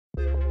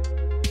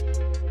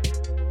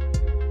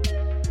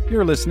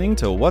You're listening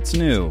to What's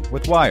New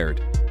with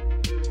Wired.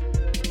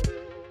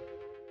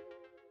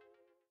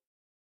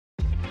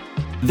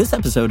 This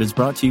episode is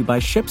brought to you by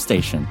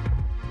ShipStation.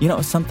 You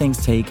know, some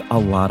things take a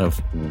lot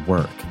of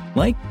work,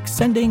 like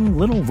sending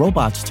little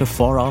robots to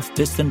far-off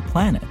distant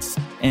planets.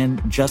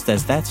 And just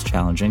as that's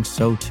challenging,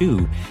 so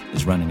too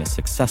is running a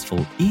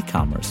successful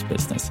e-commerce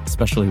business,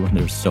 especially when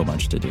there's so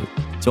much to do.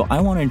 So I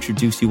want to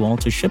introduce you all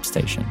to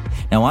ShipStation.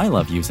 Now, I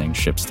love using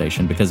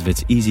ShipStation because of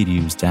its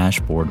easy-to-use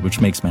dashboard,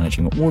 which makes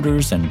managing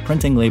orders and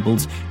printing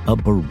labels a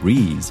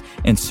breeze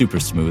and super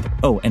smooth.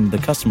 Oh, and the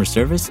customer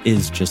service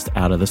is just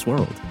out of this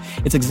world.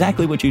 It's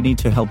exactly what you need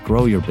to help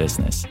grow your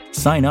business.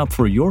 Sign up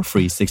for your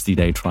free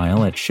 60-day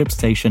trial at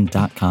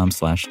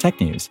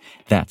shipstation.com/technews.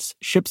 That's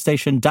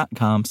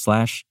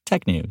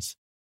shipstation.com/technews.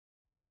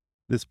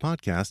 This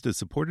podcast is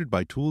supported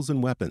by Tools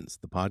and Weapons,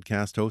 the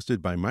podcast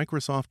hosted by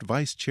Microsoft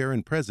Vice Chair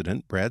and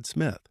President Brad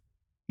Smith.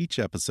 Each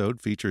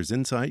episode features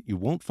insight you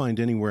won't find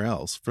anywhere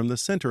else from the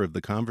center of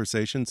the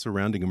conversation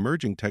surrounding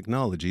emerging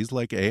technologies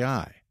like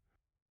AI.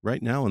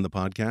 Right now on the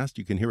podcast,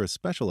 you can hear a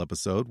special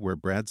episode where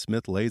Brad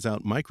Smith lays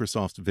out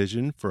Microsoft's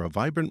vision for a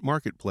vibrant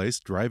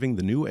marketplace driving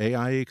the new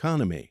AI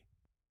economy.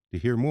 To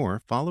hear more,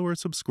 follow or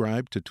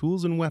subscribe to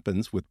Tools and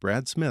Weapons with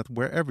Brad Smith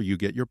wherever you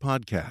get your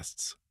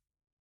podcasts.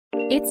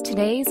 It's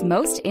today's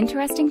most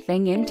interesting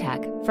thing in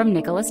tech from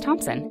Nicholas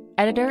Thompson,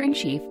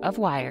 editor-in-chief of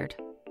Wired.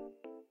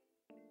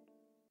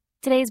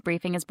 Today's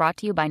briefing is brought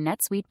to you by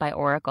NetSuite by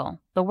Oracle,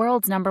 the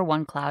world's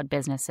 #1 cloud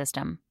business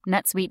system.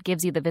 NetSuite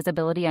gives you the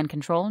visibility and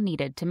control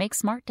needed to make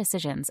smart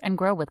decisions and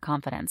grow with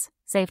confidence.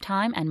 Save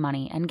time and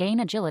money and gain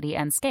agility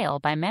and scale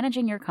by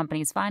managing your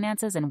company's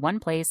finances in one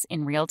place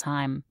in real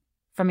time.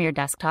 From your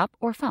desktop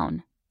or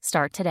phone.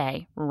 Start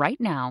today. Right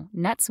now,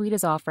 NetSuite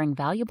is offering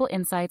valuable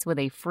insights with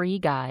a free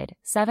guide,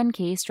 7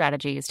 key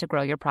strategies to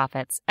grow your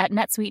profits at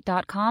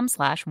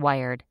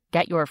netsuite.com/wired.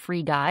 Get your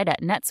free guide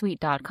at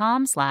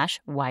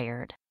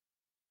netsuite.com/wired.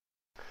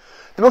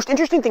 The most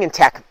interesting thing in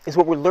tech is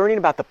what we're learning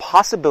about the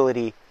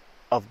possibility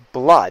of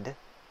blood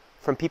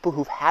from people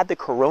who've had the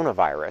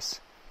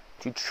coronavirus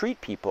to treat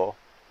people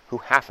who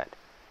haven't.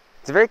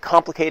 It's a very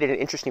complicated and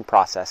interesting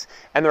process,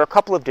 and there are a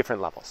couple of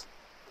different levels.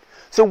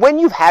 So when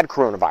you've had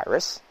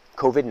coronavirus,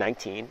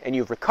 COVID-19, and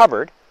you've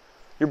recovered,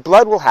 your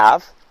blood will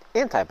have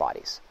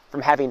antibodies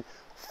from having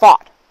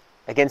fought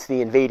against the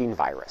invading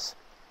virus.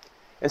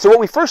 And so what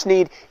we first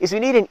need is we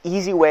need an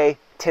easy way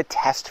to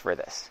test for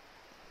this.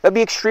 That'd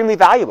be extremely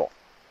valuable.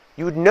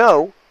 You would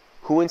know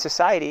who in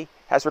society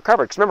has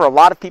recovered. Because remember, a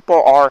lot of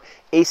people are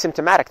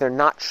asymptomatic. They're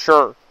not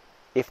sure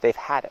if they've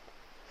had it.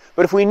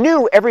 But if we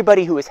knew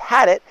everybody who has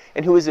had it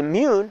and who is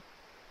immune,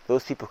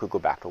 those people could go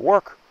back to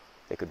work.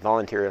 They could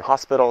volunteer in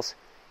hospitals. It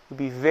would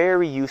be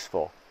very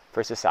useful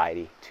for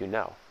society to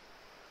know.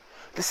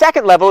 The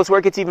second level is where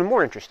it gets even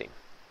more interesting.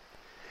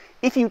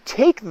 If you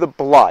take the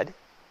blood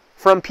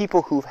from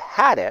people who've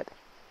had it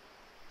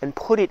and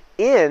put it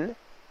in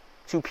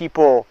to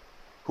people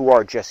who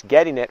are just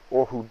getting it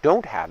or who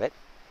don't have it,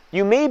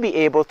 you may be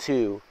able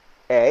to,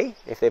 A,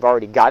 if they've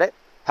already got it,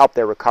 help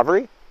their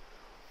recovery,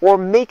 or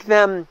make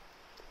them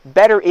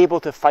better able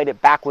to fight it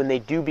back when they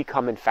do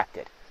become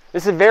infected.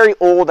 This is a very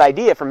old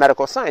idea from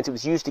medical science. It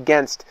was used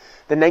against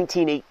the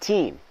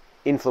 1918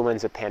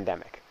 influenza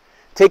pandemic.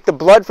 Take the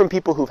blood from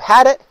people who've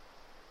had it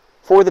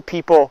for the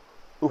people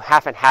who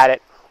haven't had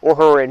it or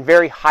who are in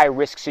very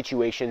high-risk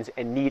situations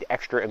and need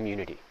extra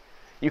immunity.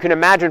 You can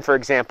imagine, for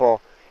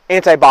example,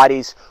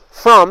 antibodies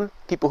from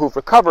people who've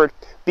recovered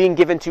being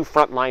given to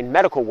frontline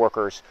medical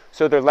workers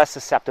so they're less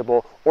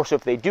susceptible, or so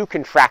if they do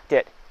contract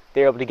it,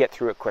 they're able to get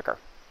through it quicker.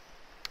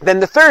 Then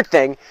the third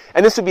thing,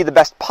 and this would be the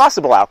best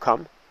possible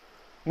outcome,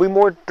 would be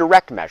more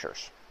direct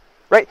measures,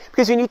 right?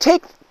 Because when you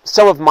take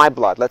some of my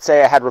blood, let's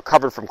say I had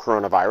recovered from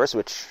coronavirus,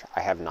 which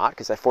I have not,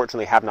 because I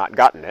fortunately have not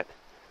gotten it,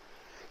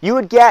 you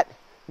would get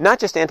not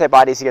just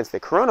antibodies against the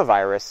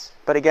coronavirus,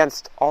 but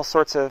against all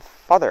sorts of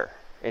other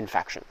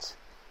infections.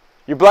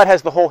 Your blood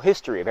has the whole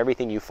history of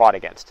everything you fought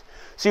against.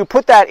 So you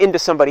put that into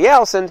somebody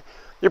else, and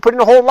you're putting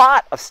a whole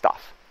lot of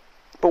stuff.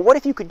 But what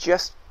if you could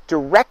just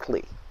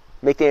directly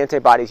make the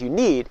antibodies you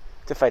need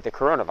to fight the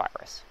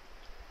coronavirus?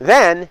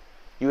 Then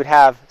you would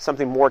have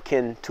something more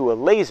akin to a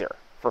laser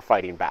for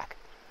fighting back.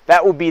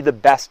 That would be the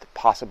best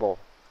possible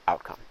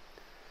outcome.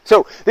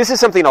 So this is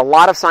something a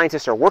lot of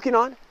scientists are working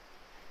on.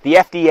 The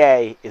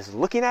FDA is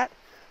looking at.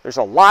 There's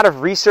a lot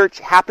of research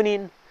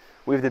happening.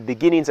 We have the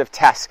beginnings of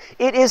tests.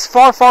 It is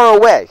far, far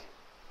away.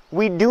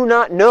 We do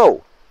not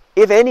know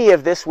if any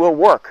of this will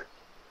work,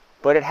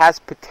 but it has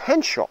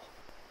potential.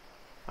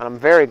 And I'm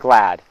very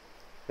glad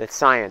that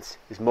science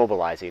is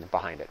mobilizing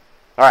behind it.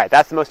 All right,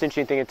 that's the most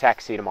interesting thing in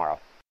tech. See you tomorrow.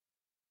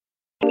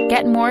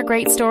 Get more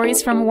great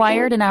stories from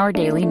Wired in our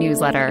daily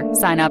newsletter.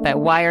 Sign up at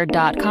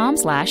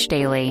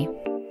wired.com/daily.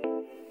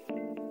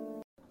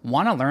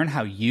 Want to learn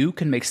how you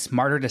can make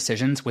smarter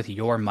decisions with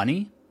your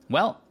money?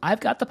 Well, I've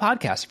got the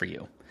podcast for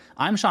you.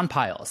 I'm Sean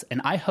Piles,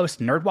 and I host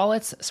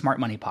NerdWallet's Smart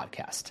Money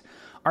Podcast.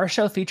 Our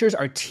show features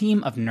our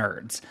team of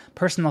nerds,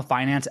 personal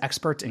finance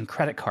experts in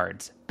credit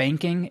cards,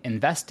 banking,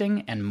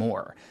 investing, and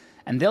more.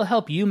 and they'll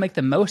help you make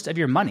the most of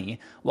your money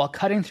while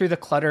cutting through the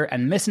clutter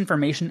and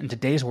misinformation in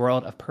today's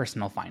world of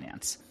personal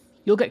finance.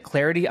 You'll get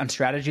clarity on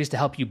strategies to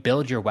help you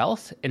build your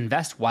wealth,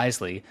 invest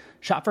wisely,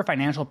 shop for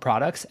financial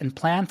products, and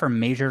plan for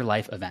major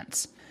life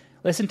events.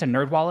 Listen to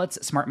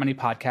NerdWallet's Smart Money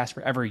Podcast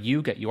wherever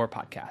you get your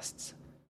podcasts.